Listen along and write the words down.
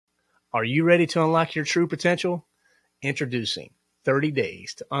Are you ready to unlock your true potential? Introducing 30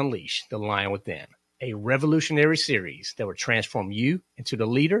 Days to Unleash the Lion Within, a revolutionary series that will transform you into the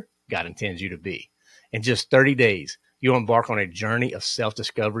leader God intends you to be. In just 30 days, you'll embark on a journey of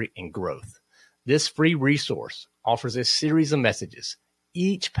self-discovery and growth. This free resource offers a series of messages,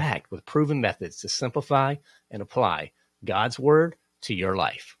 each packed with proven methods to simplify and apply God's Word to your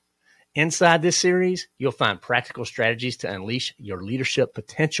life. Inside this series, you'll find practical strategies to unleash your leadership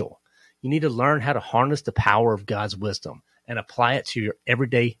potential. You need to learn how to harness the power of God's wisdom and apply it to your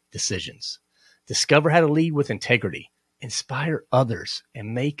everyday decisions. Discover how to lead with integrity, inspire others,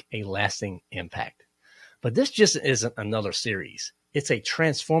 and make a lasting impact. But this just isn't another series. It's a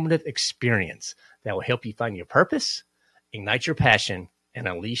transformative experience that will help you find your purpose, ignite your passion, and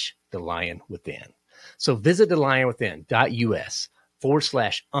unleash the lion within. So visit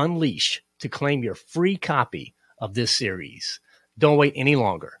thelionwithin.us/unleash to claim your free copy of this series. Don't wait any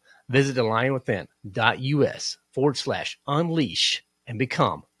longer. Visit thelionwithin.us/unleash and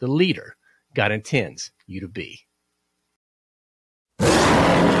become the leader God intends you to be.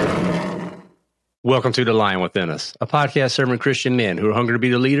 Welcome to The Lion Within Us, a podcast serving Christian men who are hungry to be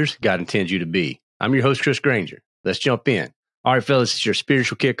the leaders God intends you to be. I'm your host, Chris Granger. Let's jump in. All right, fellas, it's your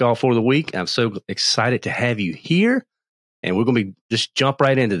spiritual kickoff for the week. I'm so excited to have you here, and we're going to just jump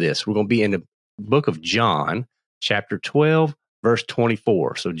right into this. We're going to be in the book of John, chapter 12, verse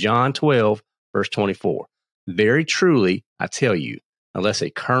 24. So John 12, verse 24. Very truly, I tell you, unless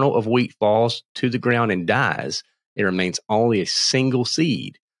a kernel of wheat falls to the ground and dies, it remains only a single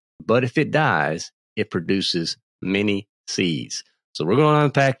seed. But if it dies, it produces many seeds. So we're going to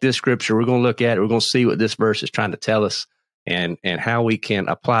unpack this scripture. We're going to look at it. We're going to see what this verse is trying to tell us and how we can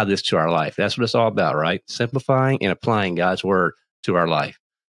apply this to our life. That's what it's all about, right? Simplifying and applying God's word to our life.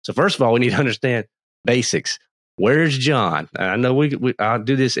 So first of all, we need to understand basics. Where's John? I know I'll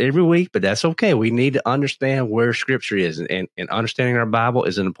do this every week, but that's okay. We need to understand where Scripture is, and understanding our Bible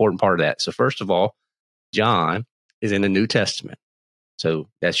is an important part of that. So first of all, John is in the New Testament. So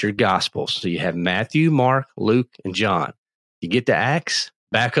that's your Gospels. So you have Matthew, Mark, Luke, and John. You get to Acts,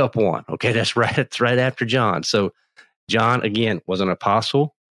 back up one. Okay, that's right. It's right after John. So John, again, was an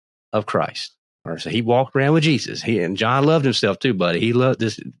apostle of Christ. So he walked around with Jesus. And John loved himself too, buddy. He loved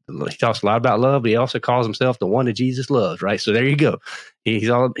this. He talks a lot about love, but he also calls himself the one that Jesus loves, right? So there you go. He's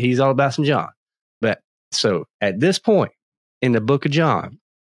all about some John. But so at this point in the book of John,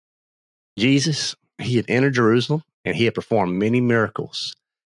 Jesus, he had entered Jerusalem and he had performed many miracles.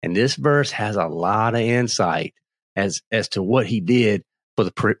 And this verse has a lot of insight as to what he did for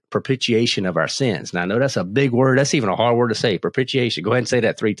the propitiation of our sins. Now, I know that's a big word. That's even a hard word to say, propitiation. Go ahead and say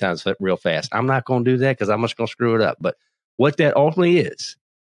that 3 times real fast. I'm not going to do that because I'm just going to screw it up. But what that ultimately is,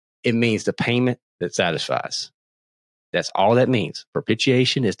 it means the payment that satisfies. That's all that means.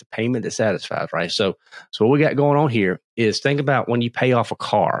 Propitiation is the payment that satisfies, right? So what we got going on here is think about when you pay off a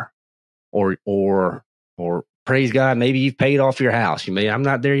car or praise God, maybe you've paid off your house. I'm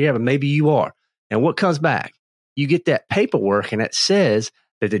not there yet, but maybe you are. And what comes back? You get that paperwork and it says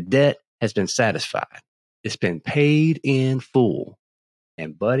that the debt has been satisfied. It's been paid in full.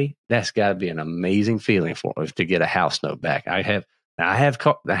 And buddy, that's got to be an amazing feeling for us to get a house note back. I have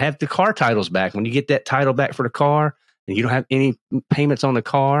the car titles back. When you get that title back for the car and you don't have any payments on the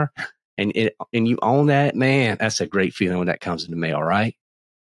car and you own that, man, that's a great feeling when that comes in the mail, right?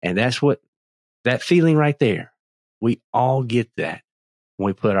 And that's what that feeling right there. We all get that when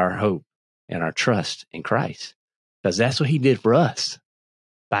we put our hope and our trust in Christ. Because that's what he did for us.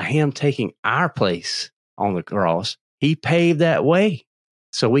 By him taking our place on the cross, he paved that way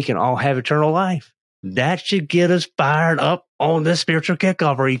so we can all have eternal life. That should get us fired up on this spiritual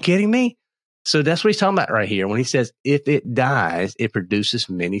kickoff. Are you kidding me? So that's what he's talking about right here. When he says, if it dies, it produces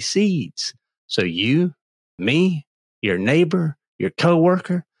many seeds. So you, me, your neighbor, your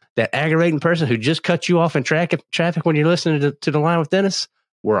coworker, that aggravating person who just cut you off in traffic when you're listening to The Lion Within Us,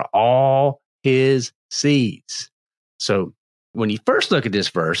 we're all his seeds. So when you first look at this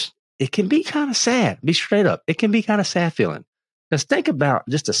verse, it can be kind of sad. Be straight up. It can be kind of sad feeling. Because think about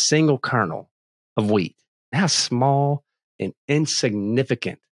just a single kernel of wheat, how small and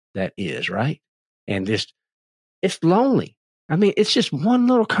insignificant that is, right? And it's lonely. I mean, it's just one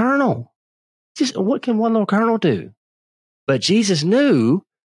little kernel. Just what can one little kernel do? But Jesus knew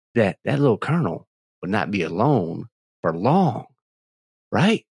that little kernel would not be alone for long,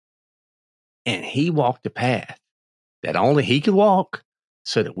 right? And he walked the path that only he could walk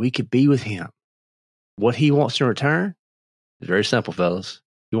so that we could be with him. What he wants in return is very simple, fellas.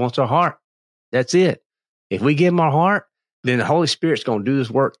 He wants our heart. That's it. If we give him our heart, then the Holy Spirit's going to do this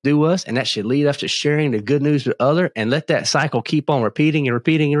work through us, and that should lead us to sharing the good news with others, and let that cycle keep on repeating and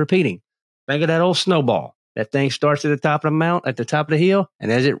repeating and repeating. Think of that old snowball. That thing starts at the top of the mountain, at the top of the hill,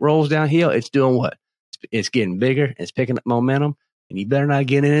 and as it rolls downhill, it's doing what? It's getting bigger, it's picking up momentum, and you better not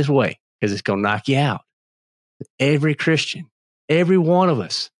get in its way because it's going to knock you out. Every Christian, every one of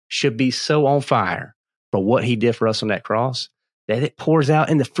us should be so on fire for what he did for us on that cross that it pours out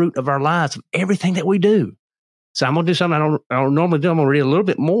in the fruit of our lives, of everything that we do. So I'm going to do something I don't normally do. I'm going to read a little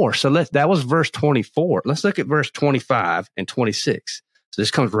bit more. So that was verse 24. Let's look at verse 25 and 26. So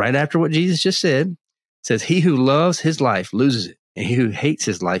this comes right after what Jesus just said. It says, he who loves his life loses it, and he who hates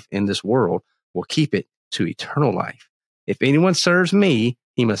his life in this world will keep it to eternal life. If anyone serves me,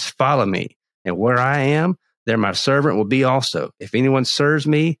 he must follow me. And where I am, there my servant will be also. If anyone serves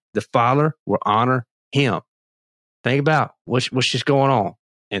me, the Father will honor him. Think about what's just going on,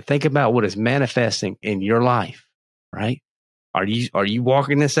 and think about what is manifesting in your life, right? Are you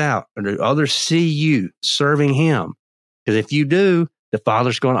walking this out? Or do others see you serving him? Because if you do, the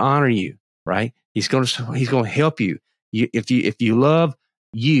Father's going to honor you, right? He's going to help you. If you love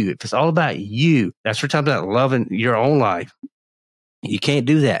you, if it's all about you, that's what we're talking about, loving your own life. You can't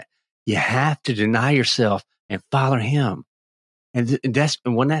do that. You have to deny yourself and follow him. And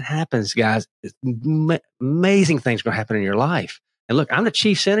when that happens, guys, amazing things are going to happen in your life. And look, I'm the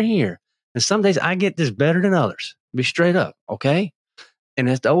chief sinner here. And some days I get this better than others. Be straight up, okay? And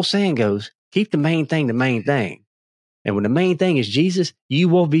as the old saying goes, keep the main thing the main thing. And when the main thing is Jesus, you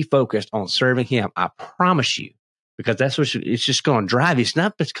will be focused on serving him. I promise you. Because that's what it's just going to drive you. It's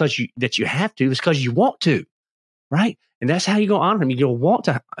not because that you have to. It's because you want to, right? And that's how you're going to honor him. You're going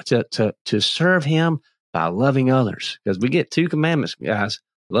to want to serve him by loving others. Because we get 2 commandments, guys.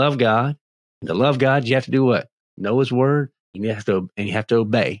 Love God. And to love God, you have to do what? Know his word. And you have to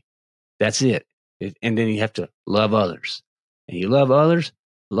obey. That's it. And then you have to love others. And you love others.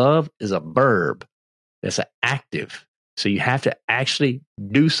 Love is a verb. That's an active. So you have to actually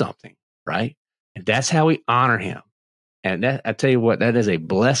do something, right? And that's how we honor him. And that, I tell you what, that is a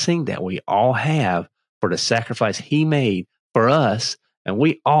blessing that we all have for the sacrifice he made for us. And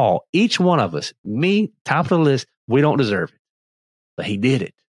we all, each one of us, me, top of the list, we don't deserve it. But he did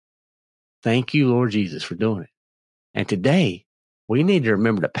it. Thank you, Lord Jesus, for doing it. And today, we need to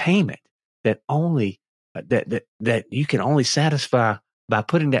remember the payment that that you can only satisfy by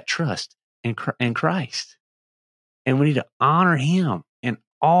putting that trust in Christ. And we need to honor him in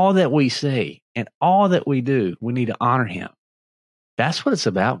all that we say and all that we do. We need to honor him. That's what it's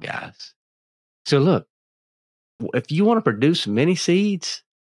about, guys. So look, if you want to produce many seeds,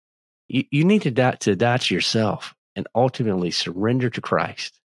 you need to die to yourself and ultimately surrender to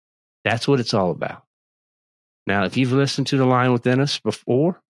Christ. That's what it's all about. Now, if you've listened to the Lion Within Us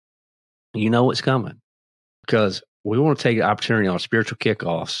before, you know what's coming, because we want to take the opportunity on spiritual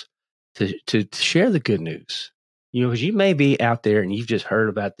kickoffs to share the good news. You know, because you may be out there and you've just heard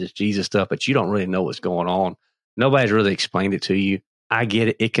about this Jesus stuff, but you don't really know what's going on. Nobody's really explained it to you. I get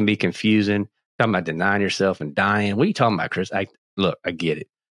it. It can be confusing. Talking about denying yourself and dying. What are you talking about, Chris? I get it.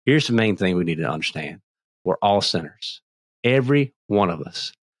 Here's the main thing we need to understand. We're all sinners. Every one of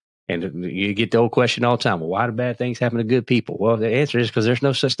us. And you get the old question all the time. Well, why do bad things happen to good people? Well, the answer is because there's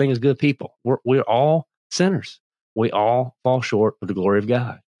no such thing as good people. We're all sinners. We all fall short of the glory of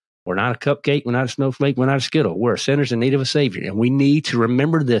God. We're not a cupcake. We're not a snowflake. We're not a Skittle. We're sinners in need of a Savior. And we need to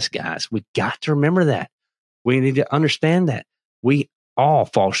remember this, guys. We got to remember that. We need to understand that. We all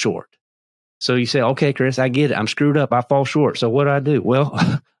fall short. So you say, okay, Chris, I get it. I'm screwed up. I fall short. So what do I do? Well,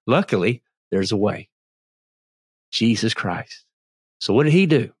 luckily, there's a way. Jesus Christ. So what did he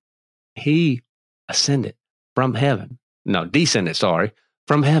do? He descended from heaven,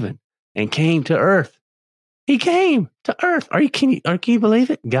 from heaven and came to earth. He came to earth. Can you believe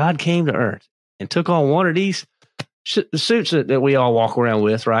it? God came to earth and took on one of these suits that we all walk around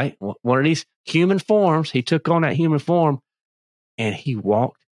with, right? One of these human forms. He took on that human form and he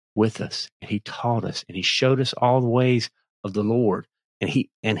walked with us and he taught us and he showed us all the ways of the Lord. And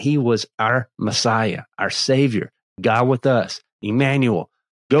he was our Messiah, our Savior, God with us, Emmanuel.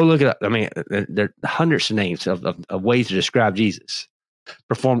 Go look it up. I mean, there are hundreds of names of ways to describe Jesus.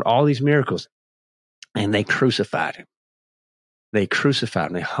 Performed all these miracles, and they crucified him. They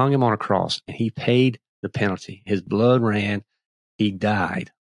hung him on a cross, and he paid the penalty. His blood ran. He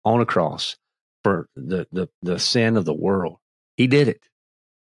died on a cross for the sin of the world. He did it.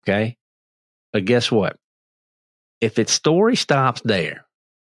 Okay? But guess what? If its story stops there,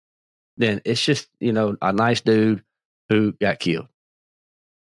 then it's just, a nice dude who got killed.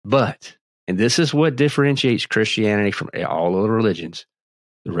 But, and this is what differentiates Christianity from all other religions,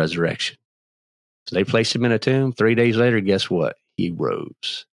 the resurrection. So they placed him in a tomb. 3 days later, guess what? He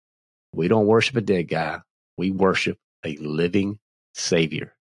rose. We don't worship a dead guy. We worship a living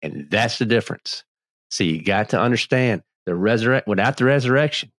Savior. And that's the difference. So you got to understand without the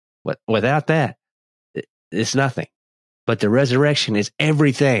resurrection, without that, it's nothing. But the resurrection is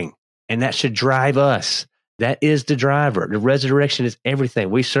everything. And that should drive us. That is the driver. The resurrection is everything.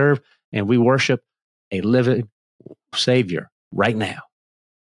 We serve and we worship a living Savior right now.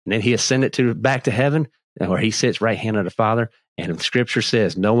 And then he ascended back to heaven, where he sits right hand of the Father. And the scripture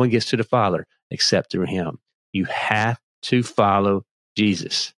says no one gets to the Father except through him. You have to follow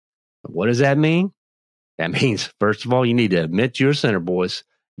Jesus. What does that mean? That means, first of all, you need to admit you're a sinner, boys.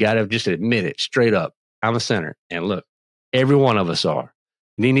 Got to just admit it straight up. I'm a sinner. And look, every one of us are.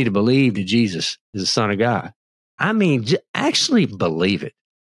 And you need to believe that Jesus is the Son of God. I mean, actually believe it.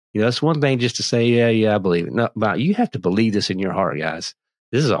 You know, it's one thing just to say, yeah, I believe it. No, but you have to believe this in your heart, guys.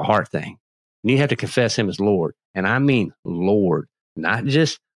 This is a heart thing. And you have to confess him as Lord. And I mean Lord, not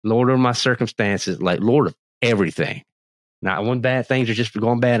just Lord of my circumstances, like Lord of everything. Not when bad things are just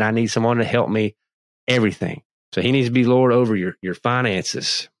going bad, I need someone to help me, everything. So he needs to be Lord over your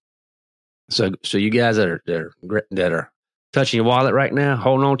finances. So you guys that are touching your wallet right now,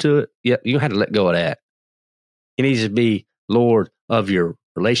 holding on to it, yeah, you have to let go of that. He needs to be Lord of your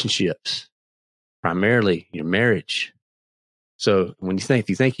relationships, primarily your marriage. So if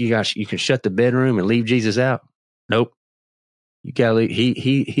you think you can shut the bedroom and leave Jesus out, nope. You gotta leave.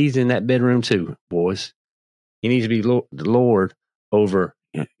 He's in that bedroom too, boys. He needs to be the Lord over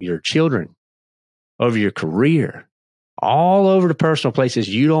your children, over your career, all over the personal places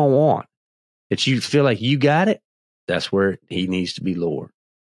you don't want, that you feel like you got it. That's where he needs to be Lord.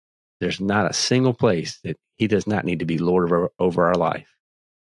 There's not a single place that he does not need to be Lord over our life.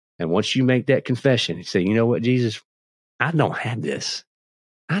 And once you make that confession, you say, you know what, Jesus, I don't have this.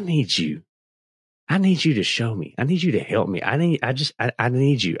 I need you. I need you to show me. I need you to help me. I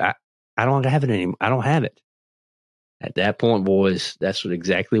need you. I don't have it anymore. I don't have it. At that point, boys, that's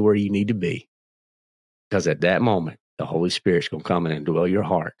exactly where you need to be. Because at that moment, the Holy Spirit's going to come in and dwell your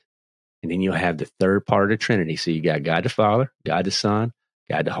heart. And then you'll have the third part of the Trinity. So you got God the Father, God the Son,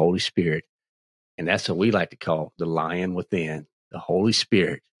 God the Holy Spirit. And that's what we like to call the lion within. The Holy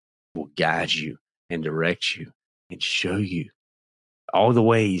Spirit will guide you and direct you and show you all the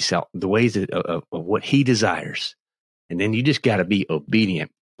ways of what he desires. And then you just got to be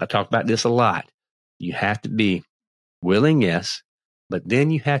obedient. I talk about this a lot. You have to be willing, yes, but then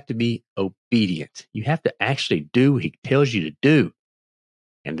you have to be obedient. You have to actually do what he tells you to do.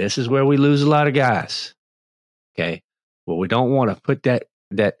 And this is where we lose a lot of guys. Okay. Well, we don't want to put that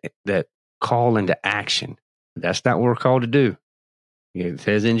call into action. That's not what we're called to do. It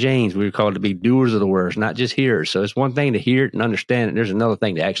says in James, we're called to be doers of the words, not just hearers. So it's one thing to hear it and understand it. There's another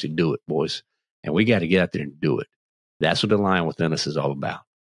thing to actually do it, boys. And we got to get out there and do it. That's what the lion within us is all about.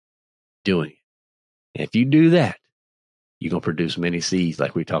 Doing it. And if you do that, you're going to produce many seeds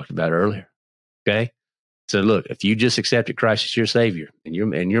like we talked about earlier. Okay? So look, if you just accepted Christ as your Savior and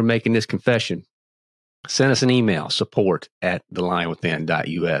you're making this confession, send us an email,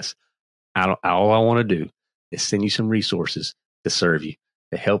 support@thelionwithin.us. All I want to do is send you some resources to serve you,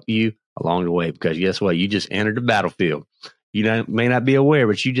 to help you along the way. Because guess what? You just entered the battlefield. You may not be aware,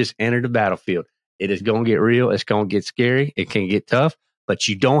 but you just entered the battlefield. It is going to get real. It's going to get scary. It can get tough, but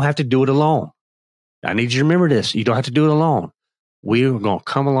you don't have to do it alone. I need you to remember this. You don't have to do it alone. We're going to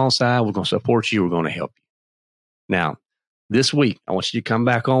come alongside. We're going to support you. We're going to help you. Now, this week, I want you to come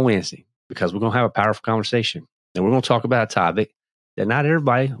back on Wednesday because we're going to have a powerful conversation. And we're going to talk about a topic that not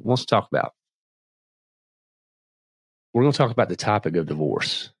everybody wants to talk about. We're going to talk about the topic of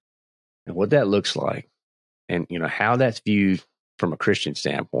divorce and what that looks like and, how that's viewed from a Christian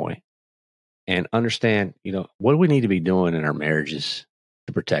standpoint, and understand, what do we need to be doing in our marriages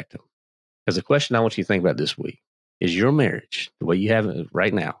to protect them? Because the question I want you to think about this week is, your marriage, the way you have it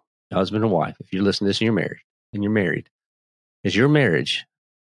right now, husband and wife, if you're listening to this and you're married, is your marriage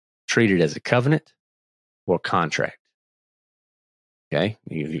treated as a covenant or contract? Okay.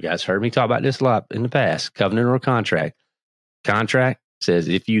 You guys heard me talk about this a lot in the past, covenant or contract. Contract says,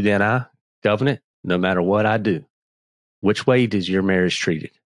 if you, then I. Covenant, no matter what I do. Which way does your marriage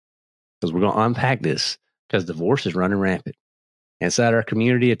treated? Because we're going to unpack this, because divorce is running rampant. Inside our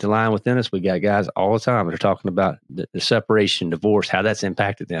community at the Lion Within Us, we got guys all the time that are talking about the separation, divorce, how that's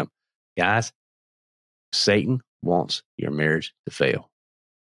impacted them. Guys, Satan wants your marriage to fail.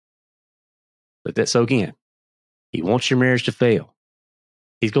 Let that soak in. He wants your marriage to fail.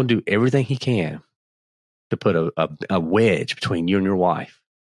 He's going to do everything he can to put a wedge between you and your wife.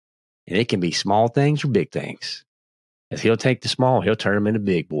 And it can be small things or big things. If he'll take the small, he'll turn them into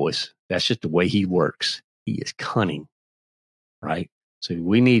big boys. That's just the way he works. He is cunning, right? So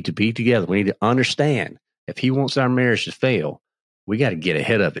we need to be together. We need to understand if he wants our marriage to fail, we got to get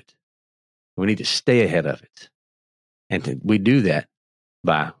ahead of it. We need to stay ahead of it. And we do that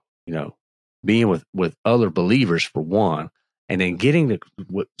by, being with other believers for one, and then getting the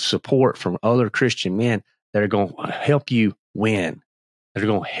support from other Christian men that are going to help you win, that are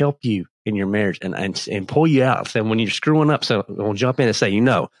going to help you in your marriage and pull you out. So when you're screwing up, so I'm going to jump in and say,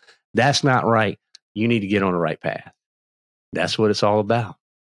 that's not right. You need to get on the right path. That's what it's all about.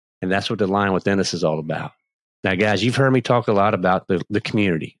 And that's what the Lion Within Us is all about. Now, guys, you've heard me talk a lot about the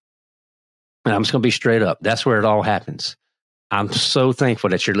community. And I'm just going to be straight up. That's where it all happens. I'm so thankful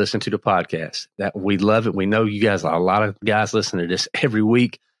that you're listening to the podcast. That we love it. We know you guys, a lot of guys listen to this every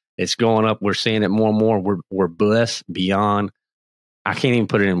week. It's going up. We're seeing it more and more. We're blessed beyond. I can't even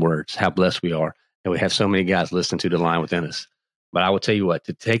put it in words how blessed we are. And we have so many guys listening to the Lion Within Us. But I will tell you what,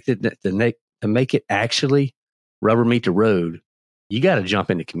 to make it actually rubber meet the road, you got to jump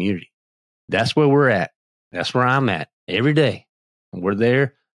in the community. That's where we're at. That's where I'm at every day. And we're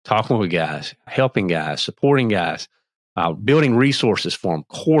there talking with guys, helping guys, supporting guys, building resources for them,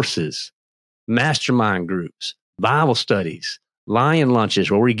 courses, mastermind groups, Bible studies, lion lunches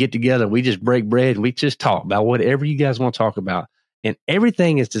where we get together. We just break bread and we just talk about whatever you guys want to talk about. And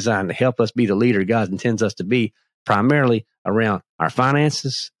everything is designed to help us be the leader God intends us to be, primarily around our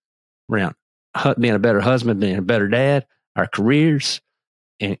finances, around being a better husband, being a better dad, our careers,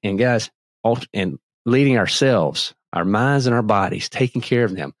 and guys, and leading ourselves, our minds and our bodies, taking care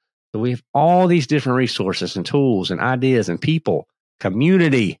of them. So we have all these different resources and tools and ideas and people,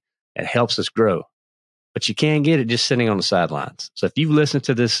 community that helps us grow. But you can't get it just sitting on the sidelines. So if you've listened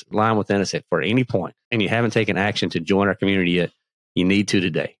to this Lion Within Us for any point and you haven't taken action to join our community yet, you need to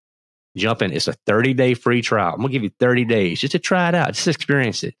today. Jump in. It's a 30-day free trial. I'm going to give you 30 days just to try it out, just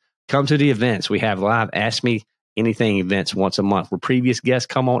experience it. Come to the events. We have live Ask Me Anything events once a month where previous guests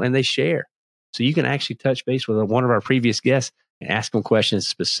come on and they share. So you can actually touch base with one of our previous guests and ask them questions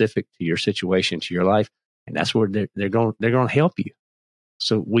specific to your situation, to your life. And that's where they're going to help you.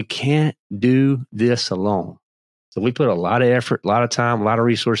 So we can't do this alone. So we put a lot of effort, a lot of time, a lot of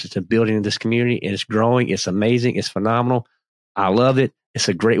resources to building this community, and it's growing. It's amazing. It's phenomenal. I love it. It's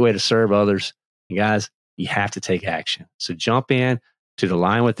a great way to serve others. And guys, you have to take action. So jump in to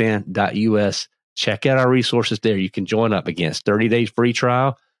thelionwithin.us. Check out our resources there. You can join up against 30 days free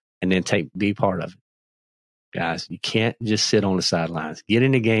trial and then be part of it. Guys, you can't just sit on the sidelines. Get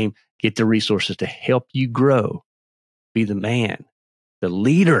in the game. Get the resources to help you grow. Be the man, the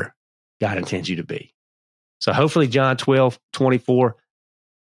leader God intends you to be. So hopefully John 12:24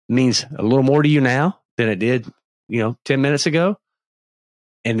 means a little more to you now than it did, 10 minutes ago.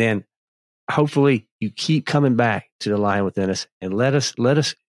 And then hopefully you keep coming back to the Lion Within Us and let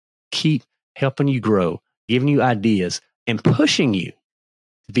us keep helping you grow, giving you ideas and pushing you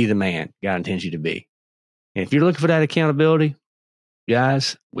to be the man God intends you to be. And if you're looking for that accountability,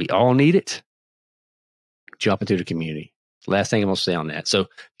 guys, we all need it. Jump into the community. Last thing I'm going to say on that. So if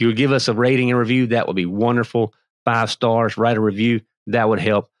you would give us a rating and review, that would be wonderful. 5 stars, write a review. That would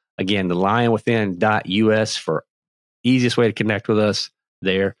help. Again, thelionwithin.us for easiest way to connect with us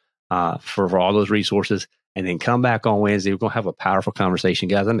there for all those resources. And then come back on Wednesday. We're going to have a powerful conversation,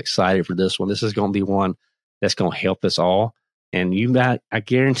 guys. I'm excited for this one. This is going to be one that's going to help us all. And I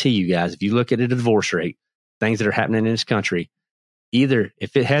guarantee you guys, if you look at the divorce rate, things that are happening in this country, either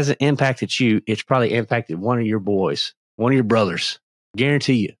if it hasn't impacted you, it's probably impacted one of your boys, one of your brothers.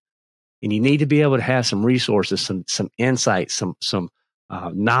 Guarantee you. And you need to be able to have some resources, some insight, some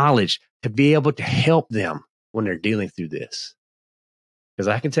knowledge to be able to help them when they're dealing through this. Because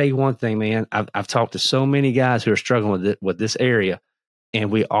I can tell you one thing, man. I've talked to so many guys who are struggling with this area,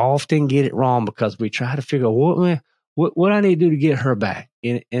 and we often get it wrong because we try to figure out what I need to do to get her back.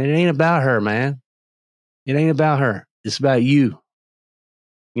 And it ain't about her, man. It ain't about her. It's about you.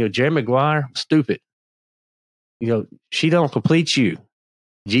 Jerry Maguire, stupid. She don't complete you.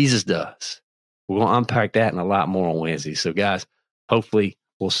 Jesus does. We're going to unpack that and a lot more on Wednesday. So, guys, hopefully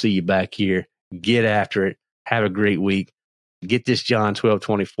we'll see you back here. Get after it. Have a great week. Get this John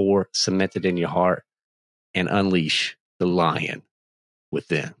 12:24 cemented in your heart and unleash the lion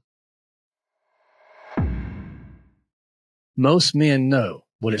within. Most men know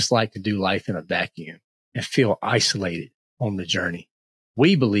what it's like to do life in a vacuum and feel isolated on the journey.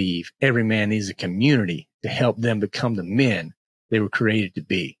 We believe every man needs a community to help them become the men they were created to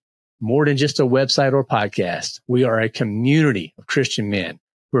be. More than just a website or podcast, we are a community of Christian men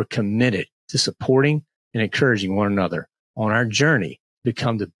who are committed to supporting and encouraging one another on our journey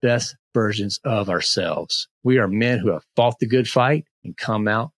become the best versions of ourselves. We are men who have fought the good fight and come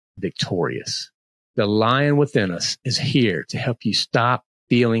out victorious. The lion within us is here to help you stop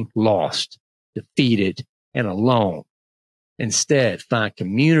feeling lost, defeated, and alone. Instead, find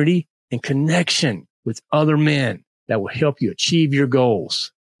community and connection with other men that will help you achieve your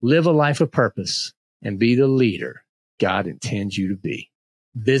goals, live a life of purpose, and be the leader God intends you to be.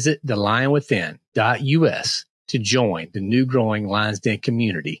 Visit thelionwithin.us to join the new growing Lions Den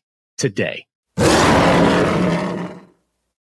community today.